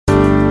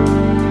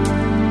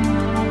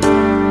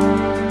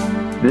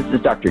This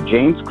is Dr.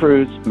 James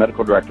Cruz,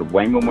 Medical Director of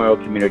Wayne Memorial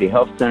Community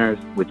Health Centers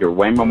with your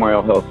Wayne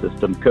Memorial Health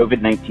System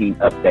COVID-19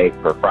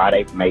 update for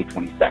Friday, May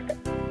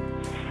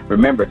 22nd.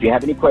 Remember, if you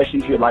have any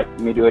questions you'd like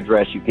me to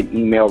address, you can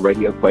email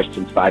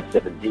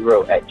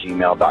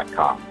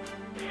radioquestions570@gmail.com.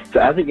 So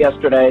as of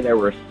yesterday, there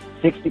were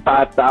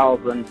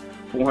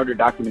 65,400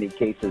 documented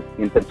cases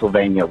in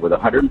Pennsylvania, with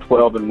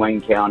 112 in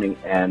Wayne County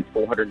and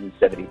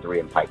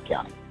 473 in Pike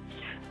County.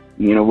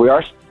 We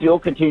are still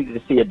continuing to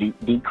see a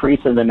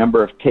decrease in the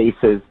number of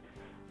cases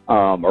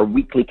or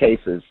weekly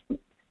cases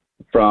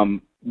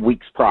from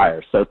weeks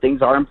prior. So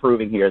things are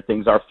improving here.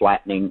 Things are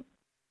flattening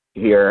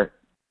here.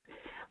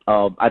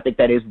 I think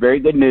that is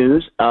very good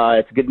news.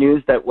 It's good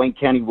news that Wayne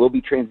County will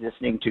be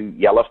transitioning to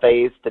yellow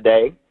phase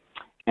today.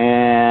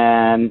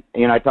 And,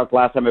 I talked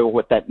last time about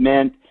what that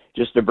meant.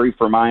 Just a brief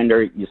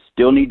reminder, you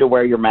still need to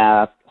wear your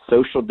mask,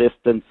 social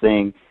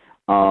distancing,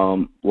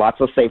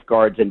 lots of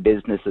safeguards in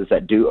businesses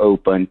that do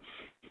open.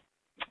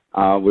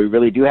 We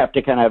really do have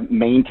to kind of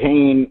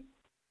maintain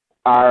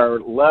our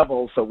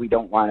level so we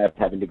don't wind up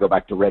having to go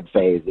back to red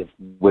phase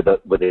with a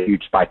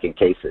huge spike in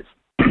cases.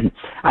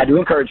 I do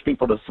encourage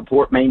people to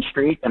support Main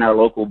Street and our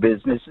local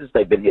businesses.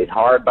 They've been hit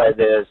hard by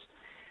this.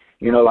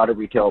 A lot of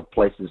retail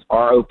places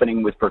are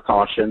opening with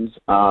precautions.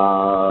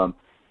 The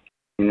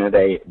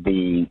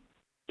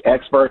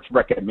experts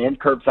recommend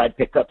curbside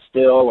pickup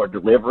still, or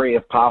delivery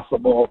if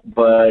possible,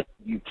 but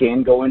you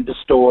can go into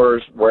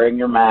stores wearing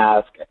your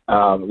mask,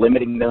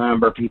 limiting the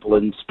number of people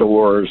in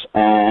stores,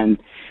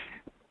 and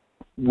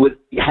with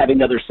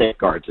having other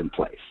safeguards in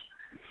place.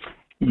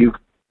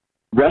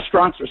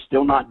 Restaurants are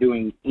still not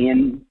doing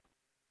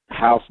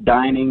in-house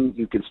dining.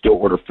 You can still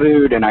order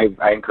food, and I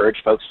encourage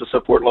folks to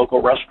support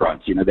local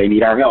restaurants. They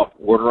need our help.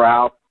 Order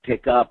out,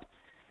 pick up,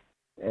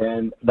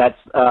 and that's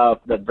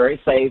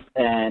very safe,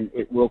 and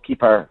it will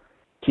keep our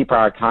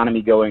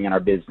economy going and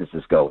our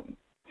businesses going.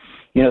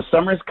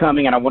 Summer's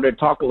coming, and I wanted to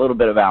talk a little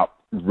bit about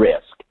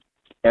risk.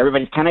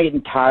 Everybody's kind of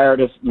getting tired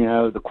of,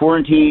 the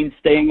quarantine,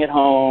 staying at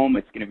home.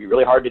 It's going to be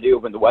really hard to do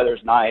when the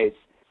weather's nice.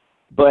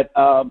 But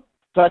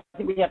so I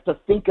think we have to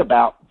think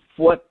about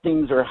what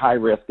things are high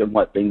risk and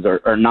what things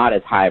are not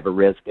as high of a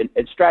risk, and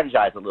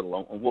strategize a little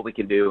on what we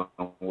can do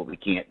and what we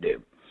can't do.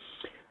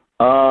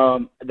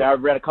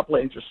 I've read a couple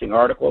of interesting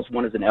articles.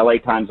 One is an LA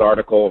Times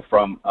article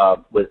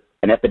with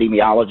an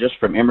epidemiologist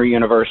from Emory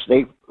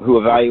University who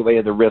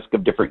evaluated the risk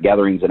of different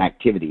gatherings and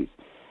activities.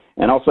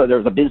 And also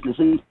there's a Business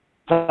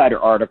Insider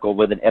article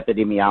with an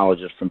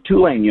epidemiologist from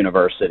Tulane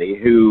University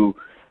who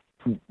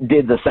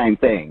did the same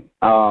thing.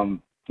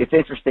 It's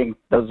interesting.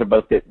 Those are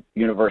both the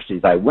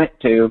universities I went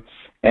to,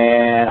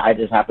 and I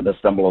just happened to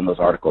stumble on those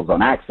articles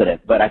on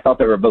accident, but I thought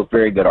they were both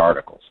very good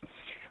articles.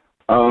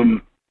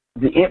 One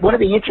of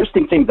the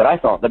interesting things that I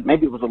thought that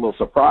maybe was a little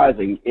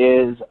surprising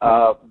is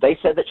they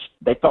said that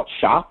they felt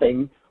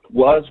shopping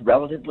was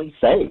relatively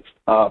safe,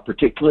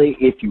 particularly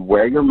if you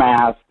wear your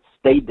mask,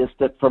 stay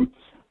distant from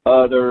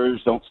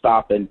others, don't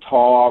stop and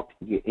talk,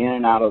 get in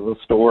and out of the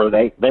store.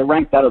 They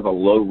rank that as a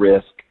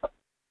low-risk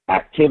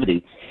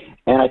activity.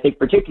 And I think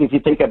particularly if you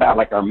think about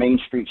like our Main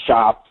Street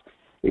shops,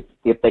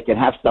 if they can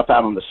have stuff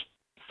out on the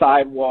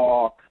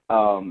sidewalk,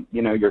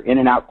 you're in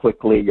and out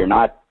quickly, you're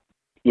not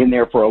in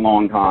there for a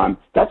long time,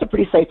 that's a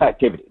pretty safe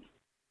activity.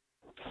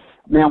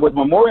 Now, with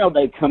Memorial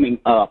Day coming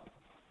up,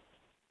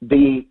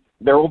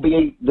 there will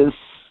be this,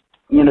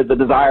 the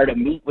desire to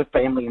meet with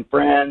family and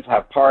friends,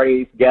 have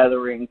parties,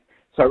 gatherings.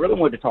 So I really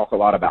wanted to talk a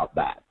lot about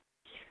that.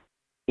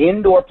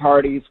 Indoor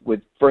parties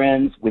with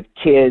friends, with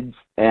kids,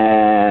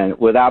 and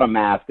without a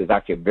mask is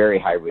actually a very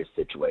high-risk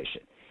situation.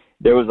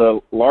 There was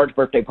a large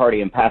birthday party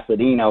in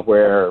Pasadena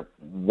where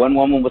one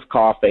woman was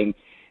coughing,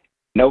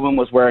 no one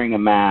was wearing a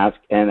mask,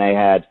 and they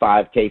had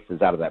 5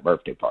 cases out of that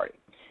birthday party.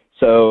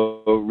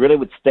 So really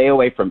would stay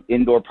away from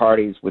indoor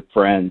parties with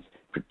friends,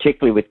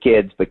 particularly with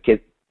kids,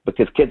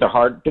 because kids are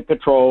hard to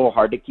control,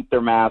 hard to keep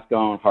their mask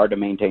on, hard to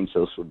maintain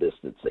social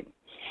distancing.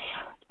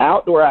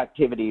 Outdoor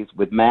activities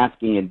with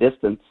masking and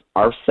distance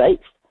are safe.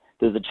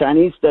 There's a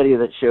Chinese study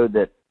that showed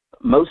that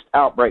most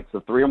outbreaks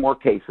of 3 or more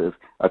cases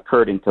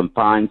occurred in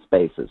confined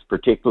spaces,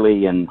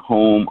 particularly in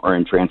home or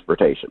in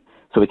transportation.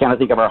 So we kind of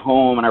think of our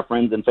home and our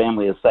friends and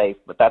family as safe,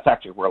 but that's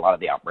actually where a lot of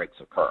the outbreaks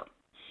occur.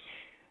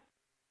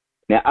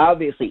 Now,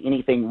 obviously,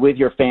 anything with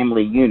your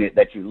family unit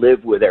that you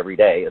live with every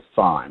day is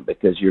fine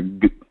because you're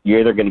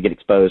either going to get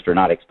exposed or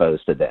not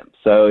exposed to them.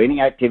 So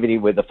any activity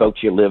with the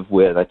folks you live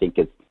with, I think,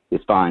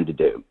 is fine to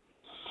do.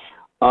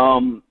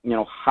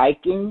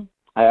 Hiking,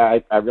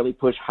 I really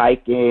push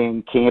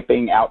hiking,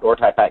 camping, outdoor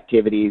type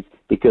activities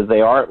because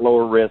they are at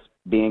lower risk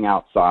being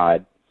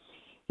outside.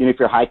 If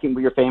you're hiking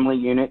with your family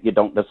unit, you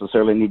don't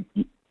necessarily need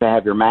to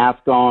have your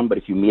mask on, but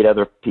if you meet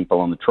other people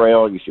on the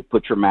trail, you should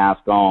put your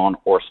mask on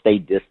or stay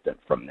distant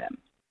from them.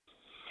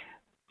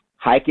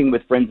 Hiking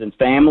with friends and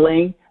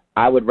family,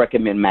 I would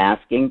recommend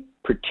masking,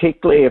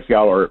 particularly if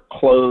y'all are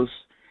close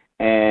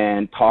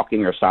and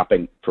talking or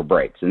stopping for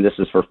breaks. And this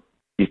is for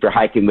if you're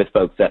hiking with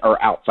folks that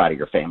are outside of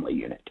your family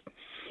unit.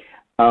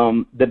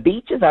 The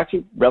beach is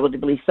actually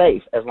relatively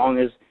safe as long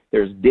as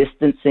There's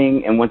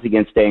distancing and, once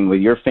again, staying with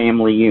your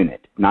family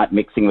unit, not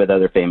mixing with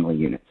other family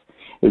units.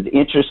 It was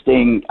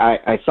interesting.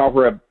 I saw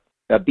where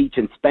a beach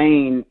in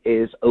Spain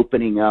is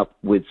opening up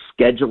with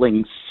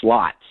scheduling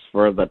slots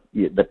for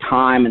the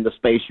time and the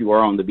space you are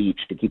on the beach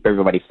to keep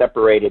everybody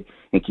separated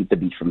and keep the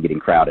beach from getting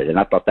crowded. And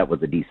I thought that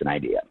was a decent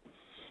idea.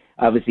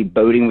 Obviously,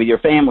 boating with your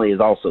family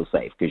is also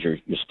safe because you're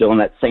still in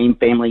that same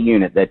family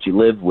unit that you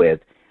live with.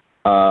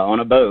 On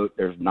a boat,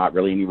 there's not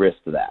really any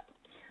risk to that.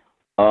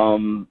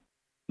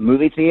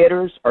 Movie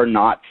theaters are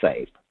not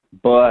safe,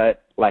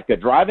 but like a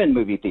drive-in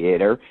movie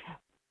theater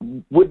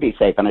would be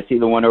safe. And I see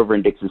the one over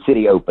in Dixon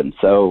City open,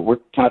 so we're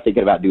kind of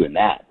thinking about doing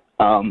that.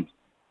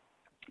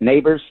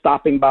 Neighbors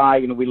stopping by,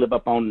 we live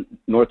up on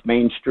North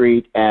Main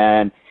Street,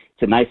 and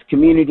it's a nice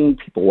community.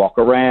 People walk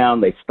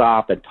around, they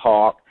stop and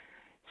talk.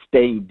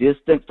 Staying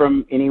distant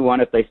from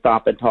anyone if they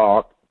stop and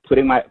talk,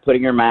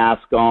 putting your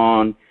mask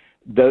on,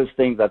 those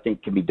things I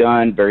think can be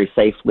done very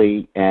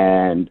safely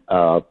and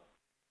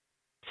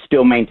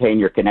still maintain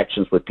your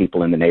connections with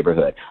people in the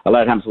neighborhood. A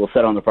lot of times we'll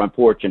sit on the front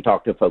porch and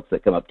talk to folks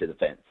that come up to the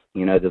fence.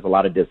 There's a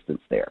lot of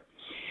distance there.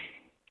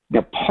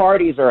 Now,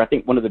 parties are, I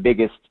think, one of the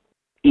biggest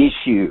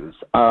issues.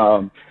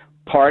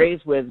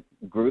 Parties with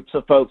groups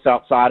of folks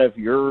outside of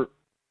your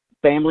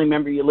family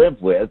member you live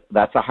with,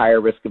 that's a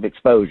higher risk of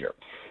exposure.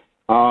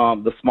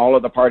 The smaller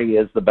the party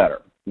is, the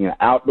better.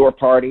 Outdoor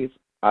parties,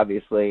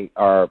 obviously,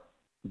 are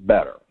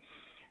better.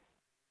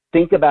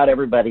 Think about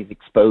everybody's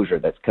exposure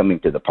that's coming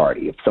to the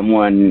party. If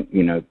someone,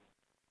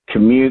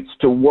 commutes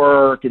to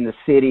work in the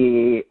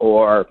city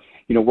or,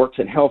 works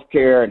in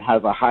healthcare and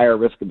has a higher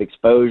risk of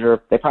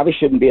exposure, they probably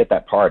shouldn't be at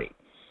that party.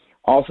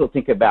 Also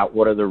think about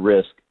what are the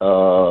risks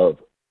of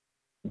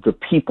the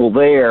people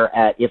there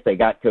if they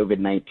got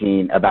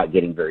COVID-19 about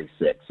getting very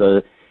sick.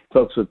 So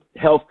folks with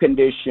health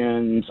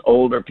conditions,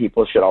 older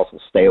people should also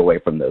stay away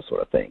from those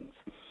sort of things.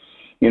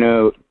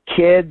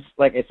 Kids,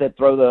 like I said,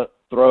 throw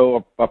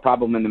a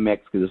problem in the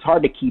mix because it's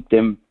hard to keep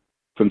them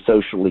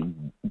socially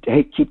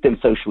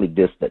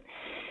distant.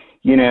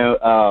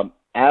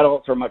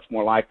 Adults are much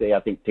more likely, I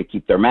think, to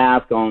keep their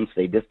mask on,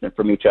 stay distant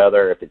from each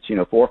other. If it's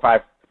 4 or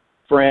 5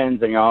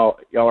 friends and y'all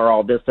are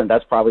all distant,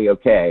 that's probably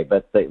okay.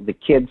 But the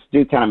kids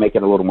do kind of make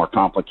it a little more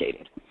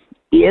complicated.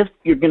 If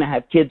you're going to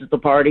have kids at the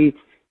party,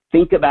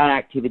 think about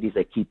activities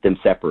that keep them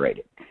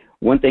separated.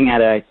 One thing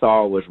that I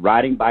saw was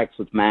riding bikes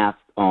with masks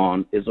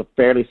on is a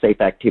fairly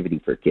safe activity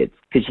for kids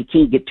because you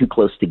can't get too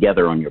close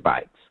together on your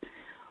bikes.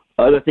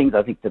 Other things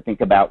I think to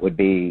think about would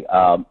be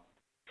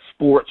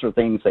sports or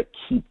things that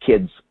keep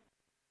kids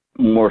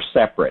more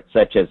separate,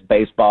 such as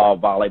baseball,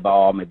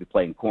 volleyball, maybe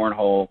playing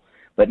cornhole,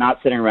 but not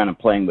sitting around and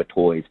playing with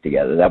toys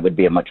together. That would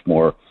be a much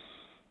more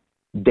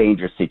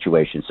dangerous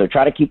situation. So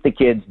try to keep the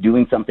kids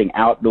doing something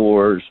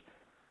outdoors,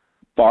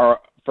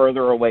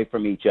 further away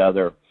from each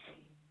other.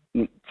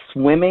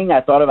 Swimming,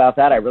 I thought about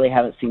that. I really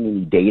haven't seen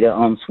any data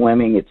on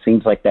swimming. It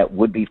seems like that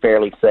would be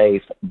fairly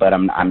safe, but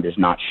I'm just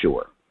not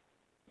sure.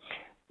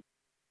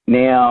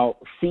 Now,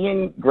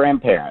 seeing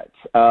grandparents,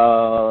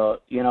 a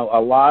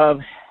lot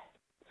of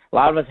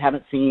us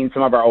haven't seen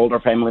some of our older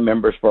family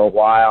members for a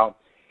while.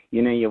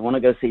 You want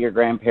to go see your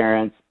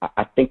grandparents.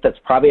 I think that's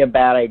probably a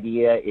bad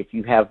idea if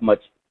you have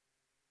much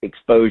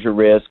exposure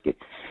risk.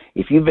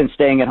 If you've been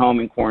staying at home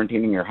and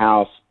quarantining your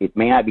house, it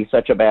may not be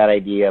such a bad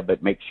idea,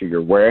 but make sure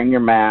you're wearing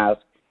your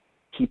mask.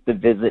 Keep the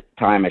visit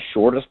time as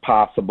short as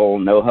possible.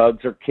 No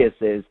hugs or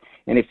kisses.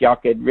 And if y'all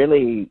could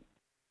really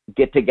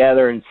get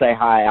together and say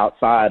hi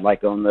outside,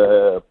 like on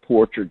the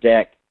porch or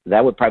deck,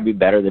 that would probably be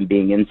better than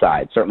being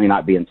inside. Certainly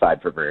not be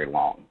inside for very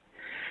long.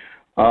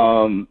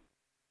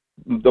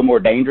 The more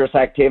dangerous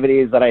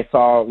activities that I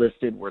saw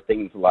listed were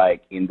things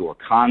like indoor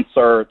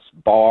concerts,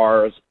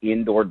 bars,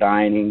 indoor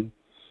dining.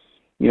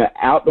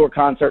 Outdoor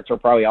concerts are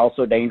probably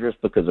also dangerous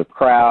because of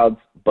crowds,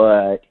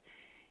 but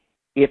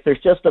if there's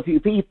just a few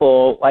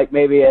people, like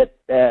maybe at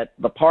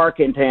the park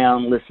in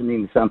town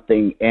listening to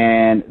something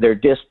and they're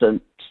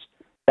distant,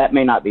 that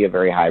may not be a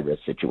very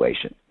high-risk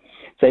situation.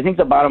 So I think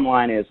the bottom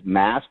line is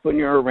mask when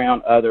you're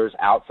around others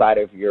outside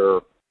of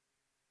your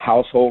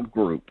household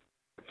group.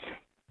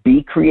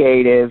 Be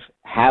creative,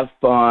 have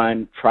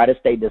fun, try to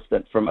stay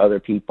distant from other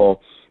people,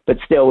 but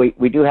still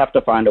we do have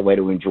to find a way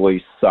to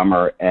enjoy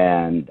summer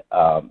and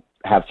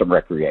have some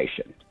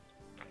recreation.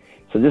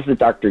 So this is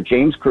Dr.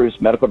 James Kruse,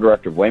 Medical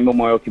Director of Wayne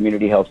Memorial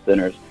Community Health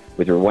Centers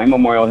with your Wayne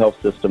Memorial Health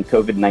System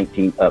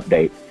COVID-19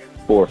 update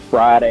for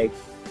Friday,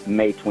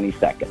 May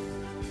 22nd.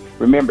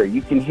 Remember,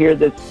 you can hear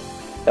this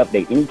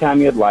update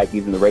anytime you'd like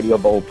using the Radio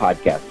Bold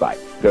podcast site.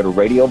 Go to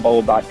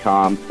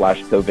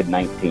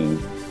radiobold.com/COVID-19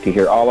 to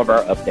hear all of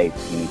our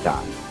updates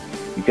anytime.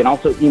 You can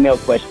also email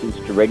questions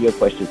to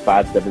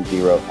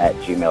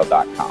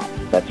radioquestions570@gmail.com.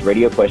 That's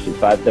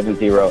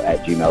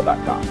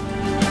radioquestions570@gmail.com.